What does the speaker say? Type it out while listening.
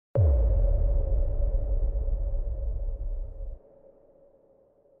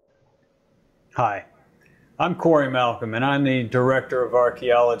Hi, I'm Corey Malcom, and I'm the Director of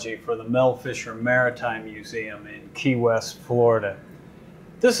Archaeology for the Mel Fisher Maritime Museum in Key West, Florida.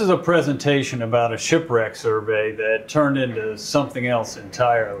 This is a presentation about a shipwreck survey that turned into something else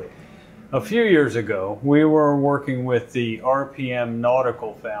entirely. A few years ago, we were working with the RPM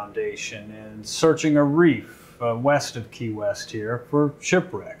Nautical Foundation and searching a reef west of Key West here for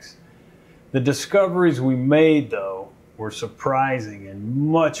shipwrecks. The discoveries we made, though, were surprising and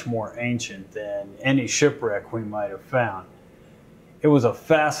much more ancient than any shipwreck we might have found. It was a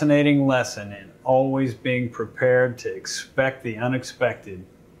fascinating lesson in always being prepared to expect the unexpected.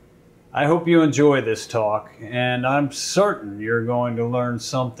 I hope you enjoy this talk, and I'm certain you're going to learn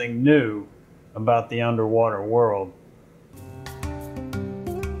something new about the underwater world.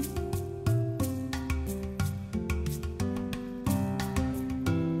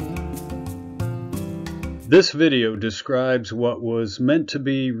 This video describes what was meant to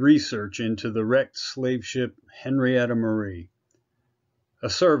be research into the wrecked slave ship Henrietta Marie. A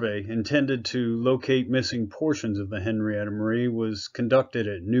survey intended to locate missing portions of the Henrietta Marie was conducted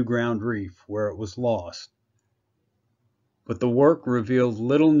at Ground Reef, where it was lost. But the work revealed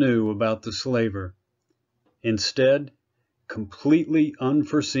little new about the slaver. Instead, completely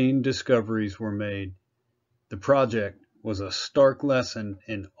unforeseen discoveries were made. The project was a stark lesson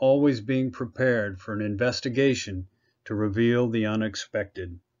in always being prepared for an investigation to reveal the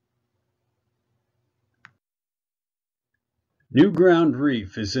unexpected. Ground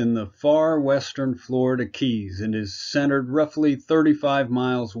Reef is in the far western Florida Keys and is centered roughly 35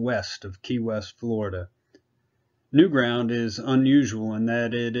 miles west of Key West, Florida. Ground is unusual in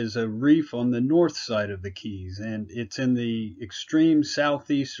that it is a reef on the north side of the Keys, and it's in the extreme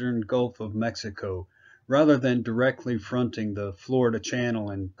southeastern Gulf of Mexico, rather than directly fronting the Florida Channel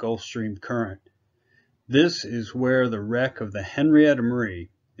and Gulf Stream current. This is where the wreck of the Henrietta Marie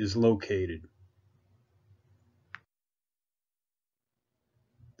is located.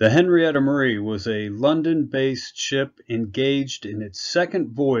 The Henrietta Marie was a London-based ship engaged in its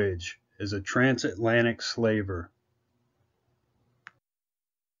second voyage as a transatlantic slaver.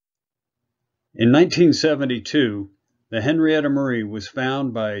 In 1972, the Henrietta Marie was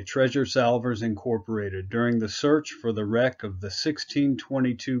found by Treasure Salvers Incorporated during the search for the wreck of the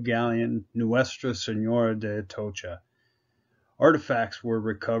 1622 galleon Nuestra Señora de Atocha. Artifacts were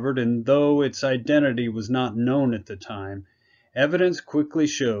recovered, and though its identity was not known at the time, evidence quickly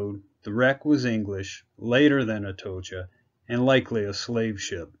showed the wreck was English, later than Atocha, and likely a slave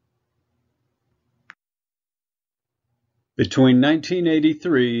ship. Between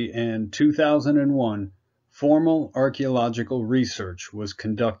 1983 and 2001, formal archaeological research was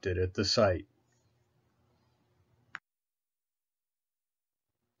conducted at the site.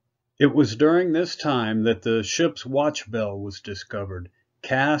 It was during this time that the ship's watch bell was discovered,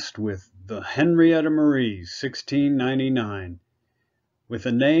 cast with the Henrietta Marie 1699. With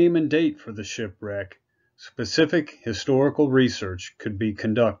a name and date for the shipwreck, specific historical research could be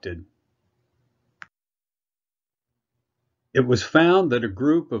conducted. It was found that a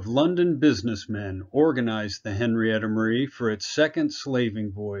group of London businessmen organized the Henrietta Marie for its second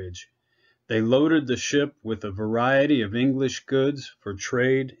slaving voyage. They loaded the ship with a variety of English goods for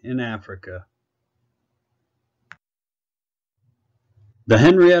trade in Africa. The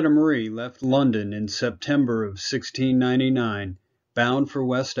Henrietta Marie left London in September of 1699, bound for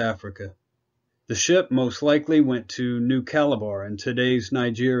West Africa. The ship most likely went to New Calabar in today's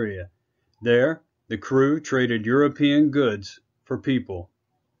Nigeria. There, the crew traded European goods for people.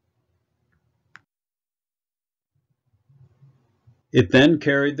 It then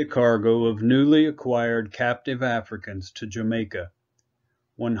carried the cargo of newly acquired captive Africans to Jamaica.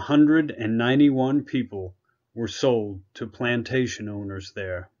 191 people were sold to plantation owners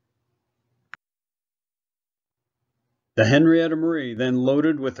there. The Henrietta Marie then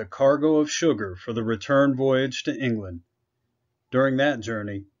loaded with a cargo of sugar for the return voyage to England. During that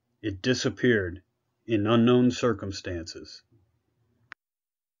journey, it disappeared in unknown circumstances.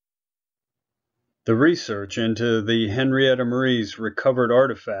 The research into the Henrietta Marie's recovered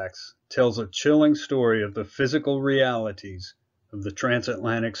artifacts tells a chilling story of the physical realities of the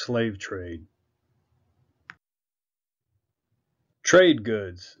transatlantic slave trade. Trade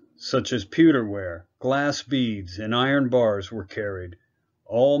goods, such as pewterware, glass beads, and iron bars were carried,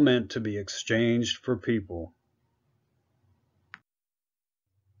 all meant to be exchanged for people.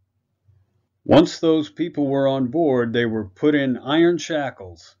 Once those people were on board, they were put in iron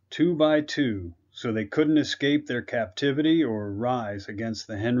shackles, 2 by 2, so they couldn't escape their captivity or rise against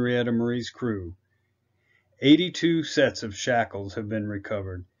the Henrietta Marie's crew. 82 sets of shackles have been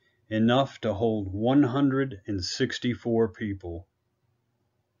recovered, enough to hold 164 people.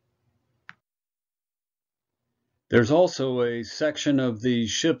 There's also a section of the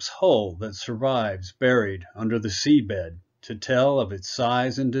ship's hull that survives buried under the seabed to tell of its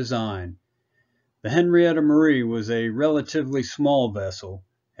size and design. The Henrietta Marie was a relatively small vessel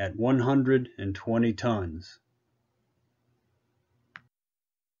at 120 tons.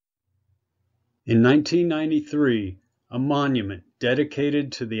 In 1993, a monument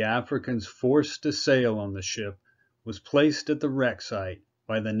dedicated to the Africans forced to sail on the ship was placed at the wreck site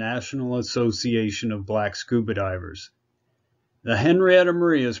by the National Association of Black Scuba Divers. The Henrietta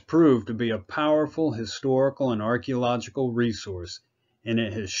Marie has proved to be a powerful historical and archaeological resource, and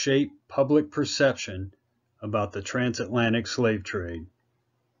it has shaped public perception about the transatlantic slave trade.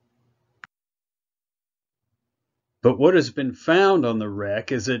 But what has been found on the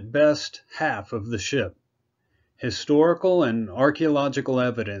wreck is at best half of the ship. Historical and archaeological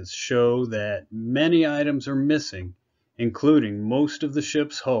evidence show that many items are missing, including most of the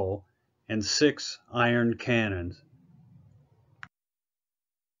ship's hull and 6 iron cannons.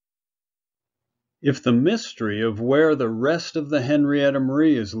 If the mystery of where the rest of the Henrietta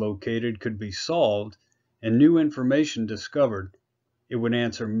Marie is located could be solved and new information discovered, it would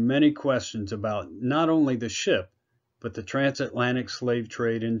answer many questions about not only the ship, but the transatlantic slave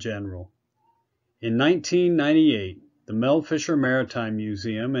trade in general. In 1998, the Mel Fisher Maritime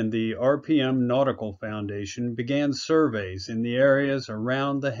Museum and the RPM Nautical Foundation began surveys in the areas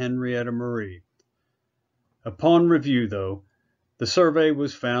around the Henrietta Marie. Upon review, though, the survey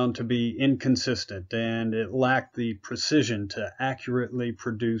was found to be inconsistent and it lacked the precision to accurately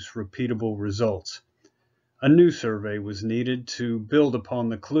produce repeatable results. A new survey was needed to build upon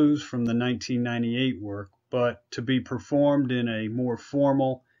the clues from the 1998 work, but to be performed in a more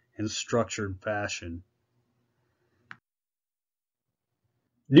formal and structured fashion.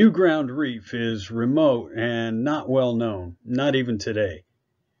 New Ground Reef is remote and not well known, not even today.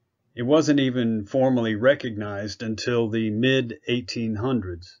 It wasn't even formally recognized until the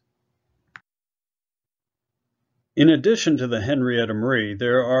mid-1800s. In addition to the Henrietta Marie,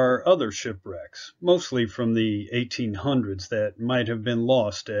 there are other shipwrecks, mostly from the 1800s, that might have been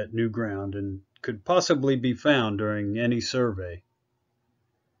lost at New Ground and could possibly be found during any survey.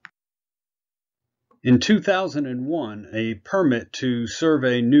 In 2001, a permit to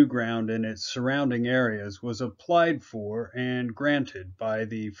survey New Ground and its surrounding areas was applied for and granted by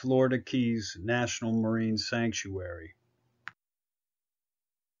the Florida Keys National Marine Sanctuary.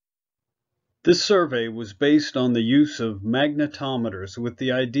 This survey was based on the use of magnetometers with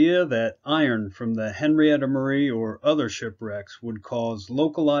the idea that iron from the Henrietta Marie or other shipwrecks would cause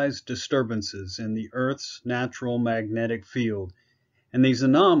localized disturbances in the Earth's natural magnetic field, and these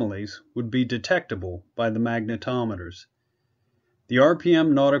anomalies would be detectable by the magnetometers. The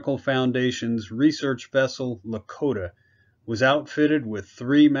RPM Nautical Foundation's research vessel Lakota was outfitted with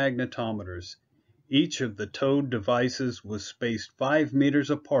 3 magnetometers. Each of the towed devices was spaced 5 meters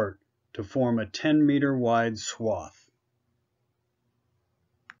apart to form a 10-meter wide swath.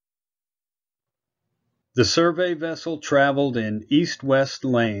 The survey vessel traveled in east-west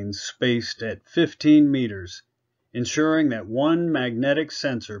lanes spaced at 15 meters, ensuring that one magnetic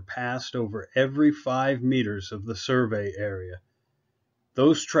sensor passed over every 5 meters of the survey area.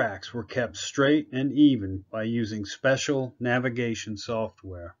 Those tracks were kept straight and even by using special navigation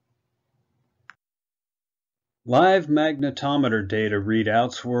software. Live magnetometer data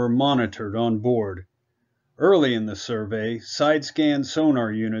readouts were monitored on board. Early in the survey, side-scan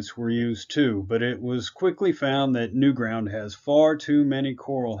sonar units were used too, but it was quickly found that New Ground has far too many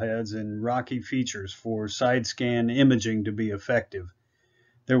coral heads and rocky features for side-scan imaging to be effective.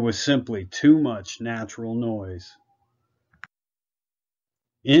 There was simply too much natural noise.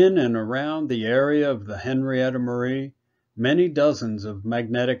 In and around the area of the Henrietta Marie, many dozens of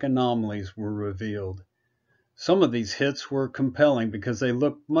magnetic anomalies were revealed. Some of these hits were compelling because they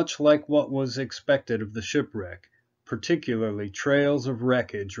looked much like what was expected of the shipwreck, particularly trails of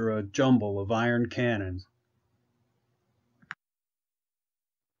wreckage or a jumble of iron cannons.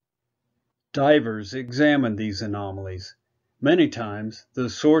 Divers examined these anomalies. Many times, the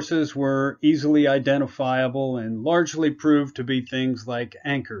sources were easily identifiable and largely proved to be things like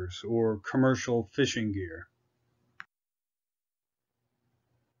anchors or commercial fishing gear.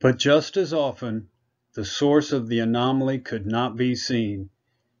 But just as often, the source of the anomaly could not be seen.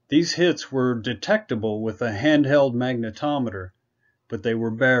 These hits were detectable with a handheld magnetometer, but they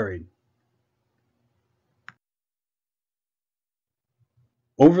were buried.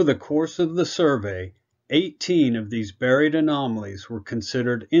 Over the course of the survey, 18 of these buried anomalies were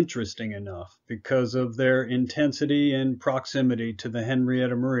considered interesting enough because of their intensity and proximity to the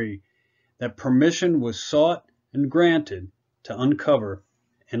Henrietta Marie that permission was sought and granted to uncover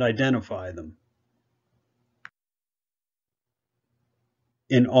and identify them.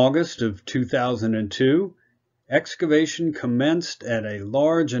 In August of 2002, excavation commenced at a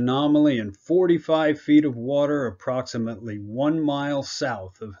large anomaly in 45 feet of water approximately 1 mile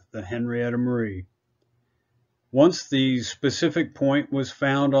south of the Henrietta Marie. Once the specific point was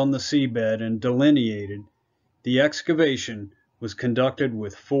found on the seabed and delineated, the excavation was conducted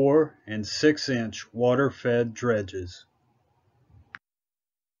with 4- and 6-inch water-fed dredges.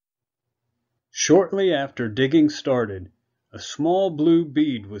 Shortly after digging started, a small blue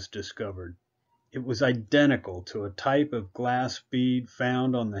bead was discovered. It was identical to a type of glass bead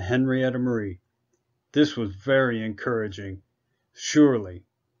found on the Henrietta Marie. This was very encouraging. Surely,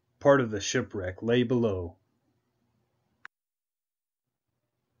 part of the shipwreck lay below.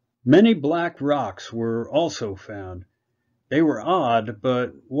 Many black rocks were also found. They were odd,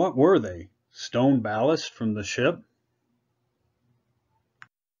 but what were they? Stone ballast from the ship?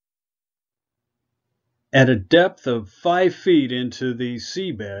 At a depth of 5 feet into the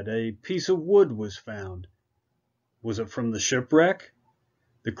seabed, a piece of wood was found. Was it from the shipwreck?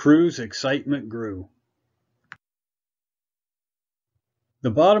 The crew's excitement grew.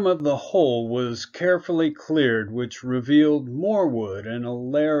 The bottom of the hole was carefully cleared, which revealed more wood and a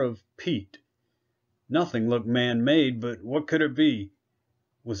layer of peat. Nothing looked man-made, but what could it be?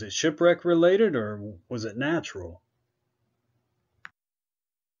 Was it shipwreck related or was it natural?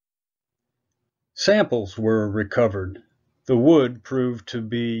 Samples were recovered. The wood proved to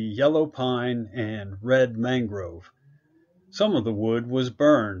be yellow pine and red mangrove. Some of the wood was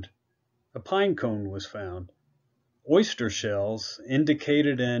burned. A pine cone was found. Oyster shells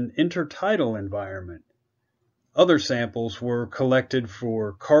indicated an intertidal environment. Other samples were collected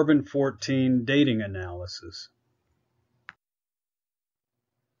for carbon-14 dating analysis.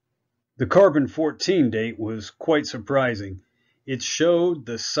 The carbon-14 date was quite surprising. It showed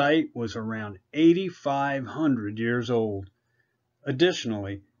the site was around 8,500 years old.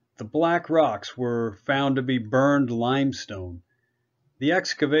 Additionally, the black rocks were found to be burned limestone. The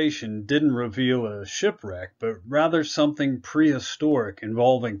excavation didn't reveal a shipwreck, but rather something prehistoric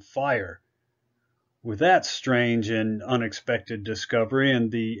involving fire. With that strange and unexpected discovery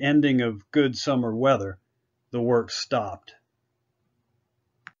and the ending of good summer weather, the work stopped.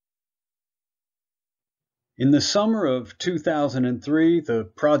 In the summer of 2003, the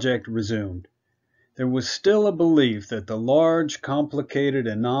project resumed. There was still a belief that the large, complicated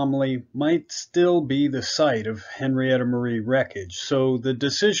anomaly might still be the site of Henrietta Marie wreckage, so the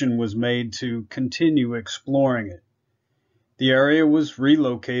decision was made to continue exploring it. The area was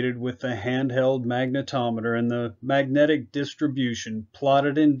relocated with the handheld magnetometer and the magnetic distribution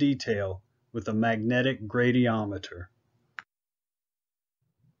plotted in detail with a magnetic gradiometer.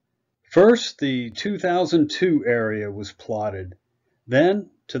 First, the 2002 area was plotted. Then,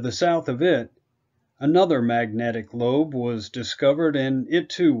 to the south of it, another magnetic lobe was discovered and it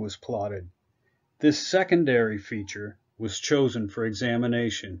too was plotted. This secondary feature was chosen for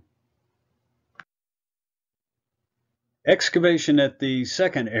examination. Excavation at the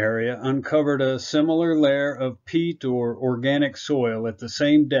second area uncovered a similar layer of peat or organic soil at the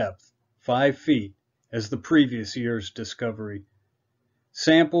same depth, 5 feet, as the previous year's discovery.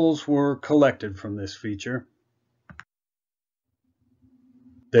 Samples were collected from this feature.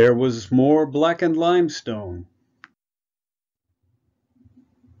 There was more blackened limestone.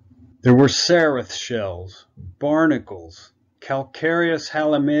 There were seraph shells, barnacles, calcareous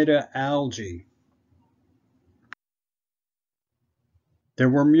halimeda algae. There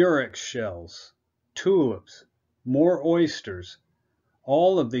were murex shells, tulips, more oysters.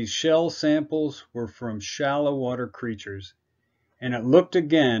 All of these shell samples were from shallow water creatures, and it looked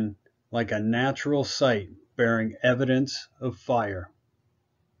again like a natural site bearing evidence of fire.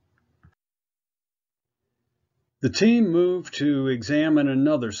 The team moved to examine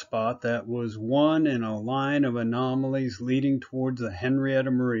another spot that was one in a line of anomalies leading towards the Henrietta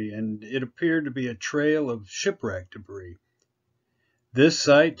Marie, and it appeared to be a trail of shipwreck debris. This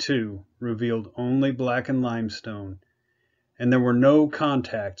site, too, revealed only blackened limestone, and there were no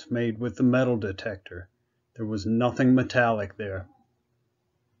contacts made with the metal detector. There was nothing metallic there.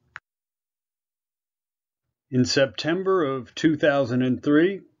 In September of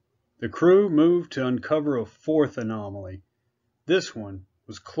 2003, the crew moved to uncover a fourth anomaly. This one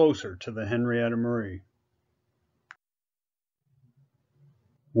was closer to the Henrietta Marie.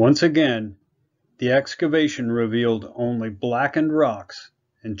 Once again, the excavation revealed only blackened rocks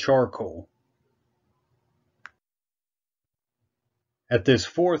and charcoal. At this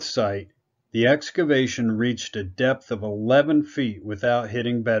fourth site, the excavation reached a depth of 11 feet without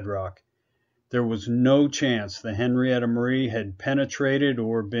hitting bedrock. There was no chance the Henrietta Marie had penetrated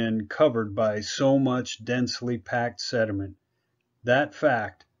or been covered by so much densely packed sediment. That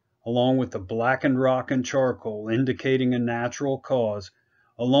fact, along with the blackened rock and charcoal indicating a natural cause,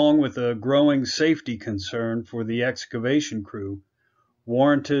 along with a growing safety concern for the excavation crew,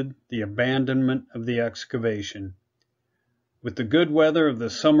 warranted the abandonment of the excavation. With the good weather of the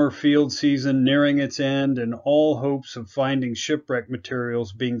summer field season nearing its end and all hopes of finding shipwreck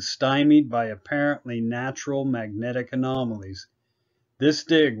materials being stymied by apparently natural magnetic anomalies, this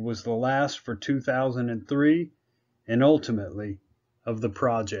dig was the last for 2003 and ultimately of the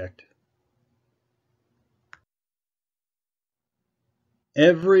project.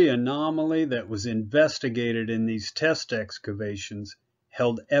 Every anomaly that was investigated in these test excavations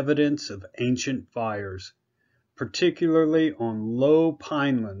held evidence of ancient fires, particularly on low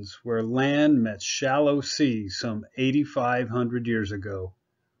pinelands where land met shallow sea some 8,500 years ago.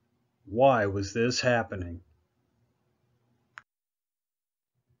 Why was this happening?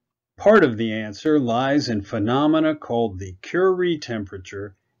 Part of the answer lies in phenomena called the Curie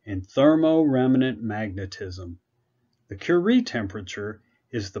temperature and thermoremnant magnetism. The Curie temperature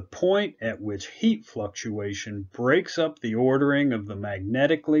is the point at which heat fluctuation breaks up the ordering of the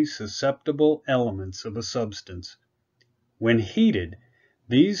magnetically susceptible elements of a substance. When heated,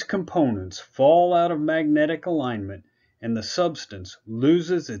 these components fall out of magnetic alignment and the substance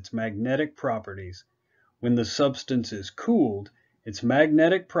loses its magnetic properties. When the substance is cooled, its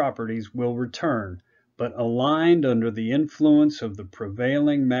magnetic properties will return, but aligned under the influence of the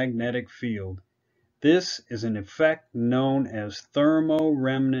prevailing magnetic field. This is an effect known as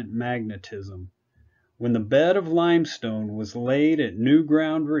thermoremnant magnetism. When the bed of limestone was laid at New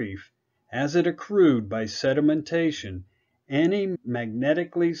Ground Reef, as it accrued by sedimentation, any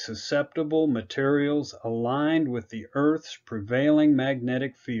magnetically susceptible materials aligned with the Earth's prevailing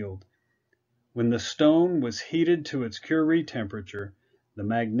magnetic field. When the stone was heated to its Curie temperature, the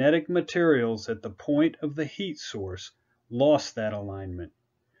magnetic materials at the point of the heat source lost that alignment.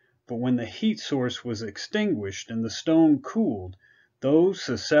 But when the heat source was extinguished and the stone cooled, those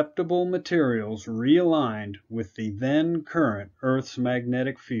susceptible materials realigned with the then current Earth's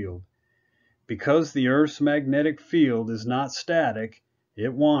magnetic field. Because the Earth's magnetic field is not static,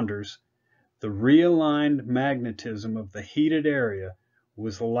 it wanders, the realigned magnetism of the heated area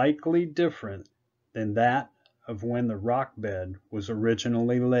was likely different than that of when the rock bed was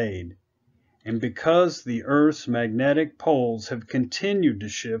originally laid. And because the Earth's magnetic poles have continued to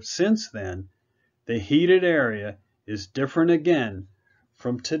shift since then, the heated area is different again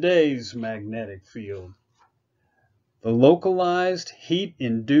from today's magnetic field. The localized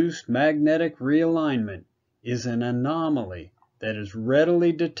heat-induced magnetic realignment is an anomaly that is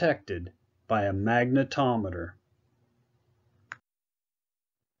readily detected by a magnetometer.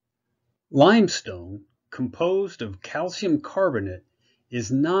 Limestone, composed of calcium carbonate, is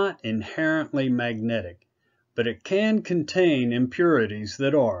not inherently magnetic, but it can contain impurities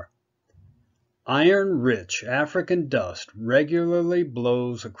that are. Iron-rich African dust regularly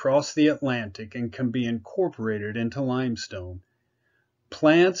blows across the Atlantic and can be incorporated into limestone.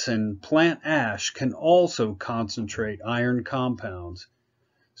 Plants and plant ash can also concentrate iron compounds.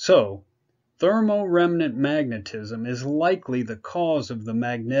 So, thermoremnant magnetism is likely the cause of the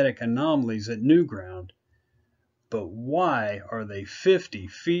magnetic anomalies at New Ground. But why are they 50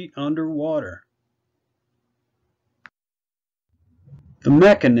 feet underwater? The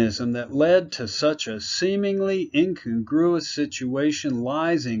mechanism that led to such a seemingly incongruous situation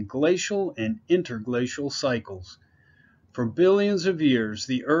lies in glacial and interglacial cycles. For billions of years,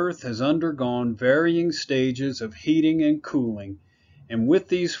 the Earth has undergone varying stages of heating and cooling, and with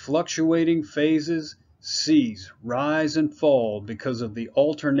these fluctuating phases, seas rise and fall because of the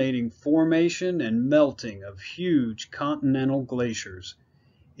alternating formation and melting of huge continental glaciers.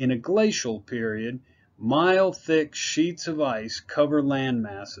 In a glacial period, mile-thick sheets of ice cover land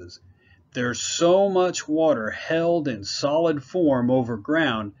masses. There's so much water held in solid form over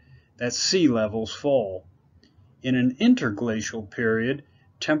ground that sea levels fall. In an interglacial period,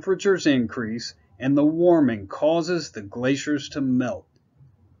 temperatures increase and the warming causes the glaciers to melt.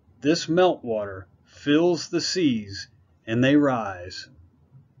 This meltwater fills the seas and they rise.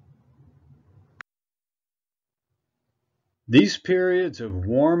 These periods of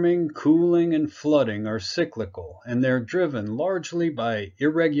warming, cooling, and flooding are cyclical, and they're driven largely by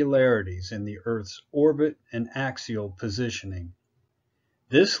irregularities in the Earth's orbit and axial positioning.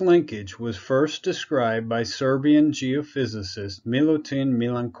 This linkage was first described by Serbian geophysicist Milutin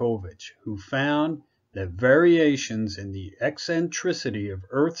Milankovic, who found that variations in the eccentricity of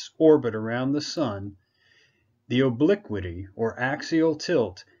Earth's orbit around the Sun, the obliquity or axial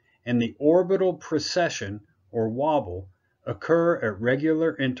tilt, and the orbital precession or wobble occur at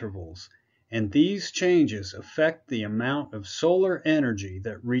regular intervals, and these changes affect the amount of solar energy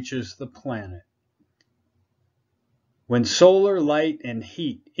that reaches the planet. When solar light and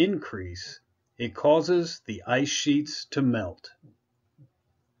heat increase, it causes the ice sheets to melt.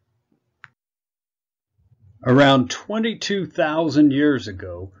 Around 22,000 years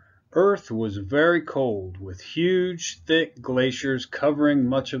ago, Earth was very cold, with huge, thick glaciers covering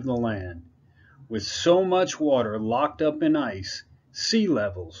much of the land. With so much water locked up in ice, sea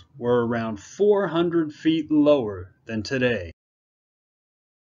levels were around 400 feet lower than today.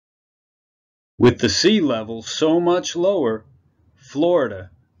 With the sea level so much lower,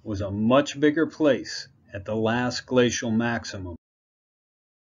 Florida was a much bigger place at the last glacial maximum.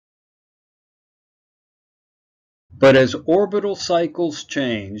 But as orbital cycles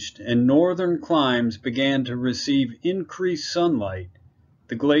changed and northern climes began to receive increased sunlight,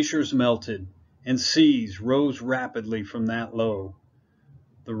 the glaciers melted and seas rose rapidly from that low.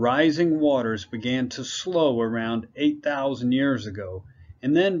 The rising waters began to slow around 8,000 years ago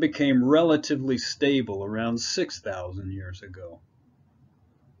and then became relatively stable around 6,000 years ago.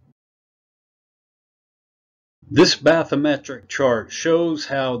 This bathymetric chart shows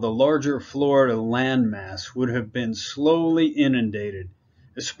how the larger Florida landmass would have been slowly inundated,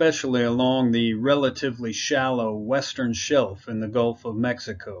 especially along the relatively shallow western shelf in the Gulf of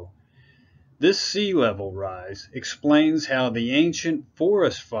Mexico. This sea level rise explains how the ancient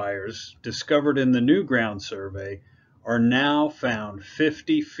forest fires discovered in the New Ground Survey are now found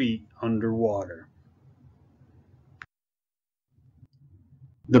 50 feet underwater.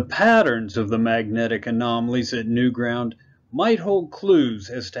 The patterns of the magnetic anomalies at New Ground might hold clues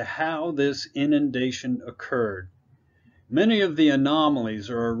as to how this inundation occurred. Many of the anomalies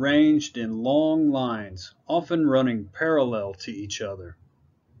are arranged in long lines, often running parallel to each other.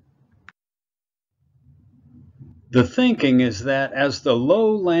 The thinking is that as the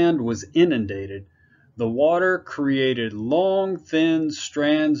low land was inundated, the water created long, thin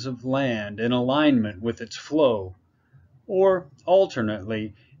strands of land in alignment with its flow. Or,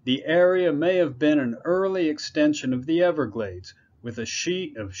 alternately, the area may have been an early extension of the Everglades, with a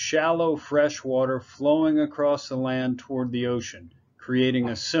sheet of shallow fresh water flowing across the land toward the ocean, creating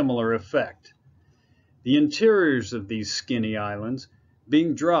a similar effect. The interiors of these skinny islands,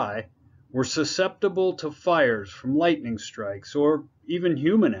 being dry, were susceptible to fires from lightning strikes or even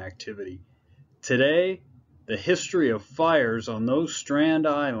human activity. Today, the history of fires on those strand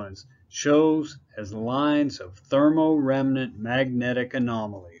islands shows as lines of thermoremnant magnetic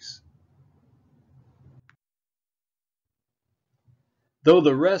anomalies. Though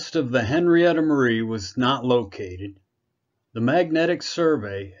the rest of the Henrietta Marie was not located, the Magnetic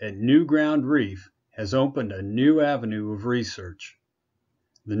Survey at New Ground Reef has opened a new avenue of research.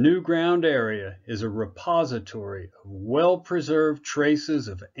 The New Ground area is a repository of well-preserved traces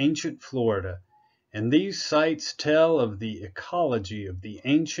of ancient Florida, and these sites tell of the ecology of the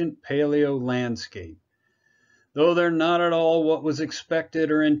ancient paleo-landscape. Though they're not at all what was expected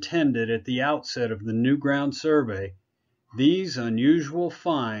or intended at the outset of the New Ground Survey, these unusual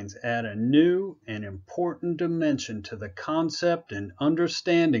finds add a new and important dimension to the concept and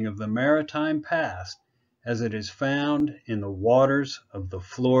understanding of the maritime past as it is found in the waters of the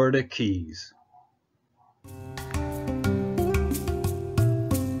Florida Keys.